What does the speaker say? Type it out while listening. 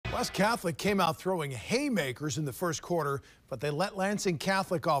West Catholic came out throwing haymakers in the first quarter, but they let Lansing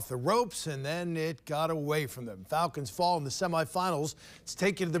Catholic off the ropes, and then it got away from them. Falcons fall in the semifinals. Let's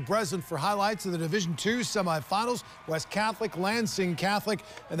take you to the Breslin for highlights of the Division II semifinals. West Catholic, Lansing Catholic,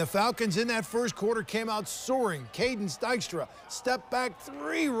 and the Falcons in that first quarter came out soaring. Caden Dykstra, step back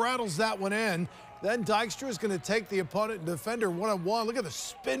three, rattles that one in. Then Dykstra is going to take the opponent and defender one-on-one. Look at the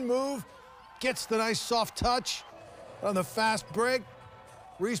spin move. Gets the nice soft touch on the fast break.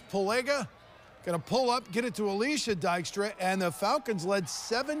 Reese Polega going to pull up, get it to Alicia Dykstra, and the Falcons led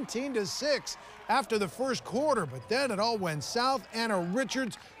 17-6 after the first quarter. But then it all went south. Anna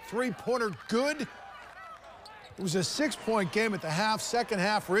Richards, three-pointer good. It was a 6-point game at the half. Second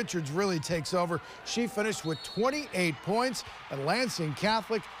half, Richards really takes over. She finished with 28 points, and Lansing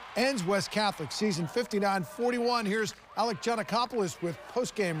Catholic ends West Catholic season 59-41. Here's Alec Giannakopoulos with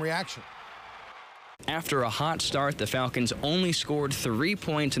post-game reaction. After a hot start, the Falcons only scored 3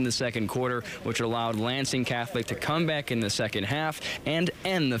 points in the second quarter, which allowed Lansing Catholic to come back in the second half and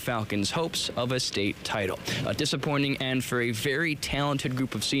end the Falcons' hopes of a state title. A disappointing end for a very talented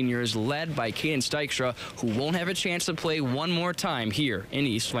group of seniors led by Caden Dykstra, who won't have a chance to play one more time here in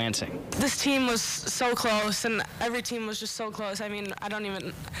East Lansing. This team was so close, and every team was just so close. I mean, I don't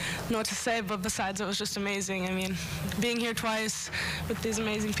even know what to say, but besides, it was just amazing. I mean, being here twice with these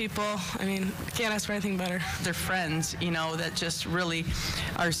amazing people, I mean, can't ask for anything better. They're friends, you know, that just really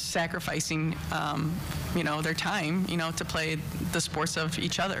are sacrificing, you know, their time, you know, to play the sports of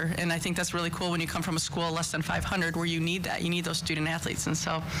each other. And I think that's really cool when you come from a school less than 500 where you need that. You need those student athletes. And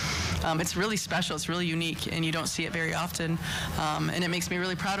so it's really special. It's really unique, and you don't see it very often. And it makes me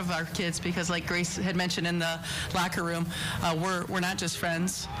really proud of our kids because, like Grace had mentioned in the locker room, we're not just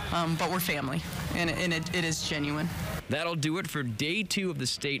friends, but we're family, and it is genuine. That'll do it for day 2 of the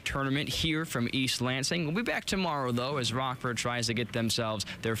state tournament here from East Lansing. We'll be back tomorrow, though, as Rockford tries to get themselves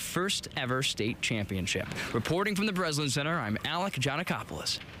their first ever state championship. Reporting from the Breslin Center, I'm Alec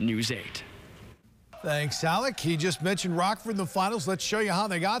Giannakopoulos, News 8. Thanks, Alec. He just mentioned Rockford in the finals. Let's show you how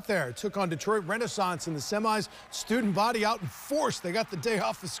they got there. Took on Detroit Renaissance in the semis. Student body out in force. They got the day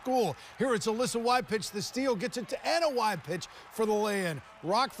off of school. Here it's Alyssa Wypitch, the steal. Gets it to Anna Wypitch for the lay-in.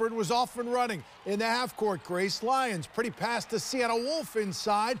 Rockford was off and running in the half court. Grace Lyons, pretty pass to Sienna Wolf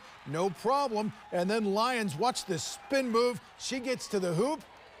inside. No problem. And then Lyons, watch this spin move. She gets to the hoop.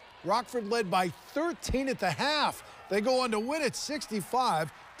 Rockford led by 13 at the half. They go on to win it 65-42.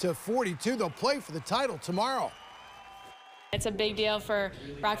 They'll play for the title tomorrow. It's a big deal for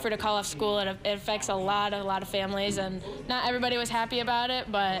Rockford to call off school. It affects a lot of families, and not everybody was happy about it,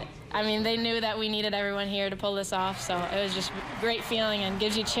 but I mean, they knew that we needed everyone here to pull this off, so it was just a great feeling and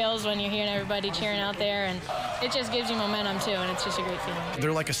gives you chills when you're hearing everybody cheering out there, and it just gives you momentum too, and it's just a great feeling.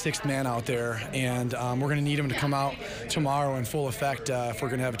 They're like a sixth man out there, and we're going to need them to come out tomorrow in full effect if we're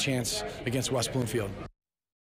going to have a chance against West Bloomfield.